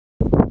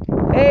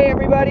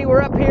everybody,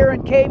 we're up here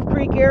in Cave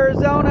Creek,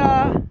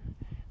 Arizona.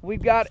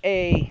 We've got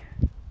a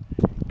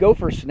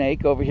gopher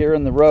snake over here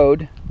in the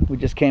road we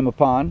just came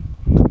upon.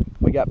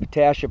 We got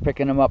Patasha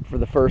picking him up for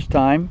the first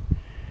time.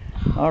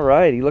 All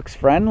right, he looks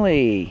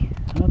friendly.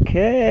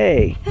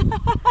 Okay.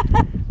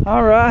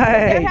 All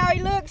right. Is that how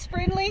he looks?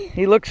 Friendly?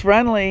 He looks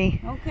friendly.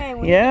 Okay,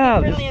 well, yeah,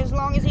 he can be friendly as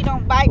long as he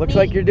don't bite looks me.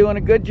 like you're doing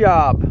a good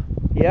job.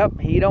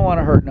 Yep, he don't want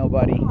to hurt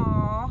nobody.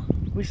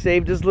 Aww. We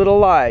saved his little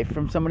life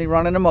from somebody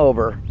running him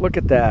over. Look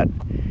at that.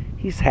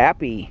 He's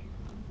happy.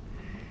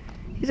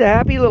 He's a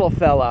happy little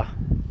fella.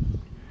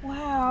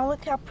 Wow,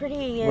 look how pretty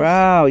he is.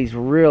 Wow, he's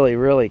really,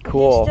 really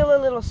cool. He's still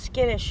a little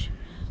skittish.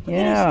 Look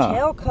Yeah. at his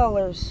tail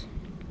colors.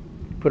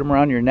 Put him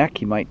around your neck,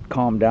 he might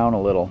calm down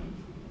a little.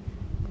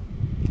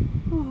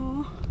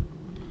 Aww.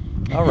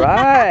 All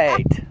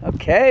right.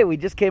 Okay, we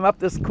just came up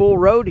this cool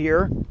road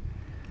here.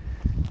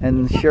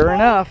 And sure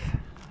enough,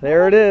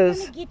 there it is.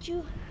 Gonna get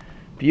you.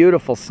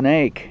 Beautiful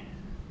snake.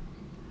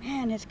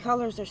 Man, his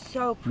colors are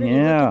so pretty.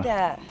 Yeah. Look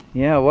at that.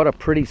 Yeah, what a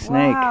pretty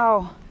snake.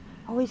 Wow.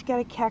 Oh, he's got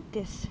a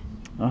cactus.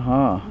 Uh-huh.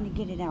 I'm gonna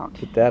get it out.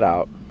 Get that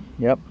out.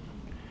 Yep.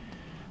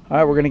 All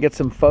right, we're going to get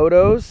some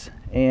photos,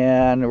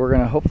 and we're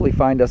going to hopefully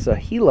find us a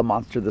Gila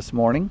monster this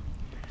morning.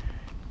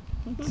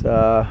 It's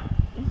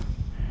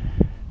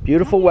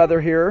beautiful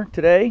weather here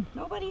today.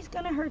 Nobody's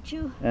gonna hurt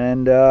you.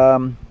 And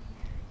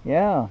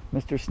yeah,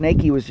 Mr.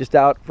 Snakey was just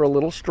out for a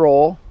little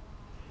stroll.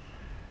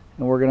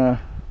 And we're going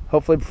to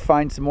hopefully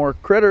find some more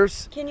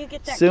critters. Can you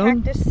get that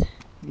soon. cactus?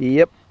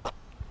 Yep.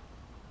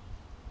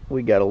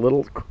 We got a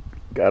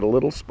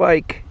little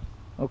spike.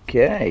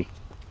 Okay.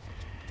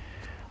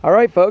 All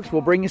right, folks,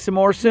 we'll bring you some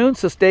more soon,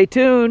 so stay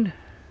tuned.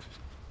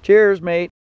 Cheers, mate.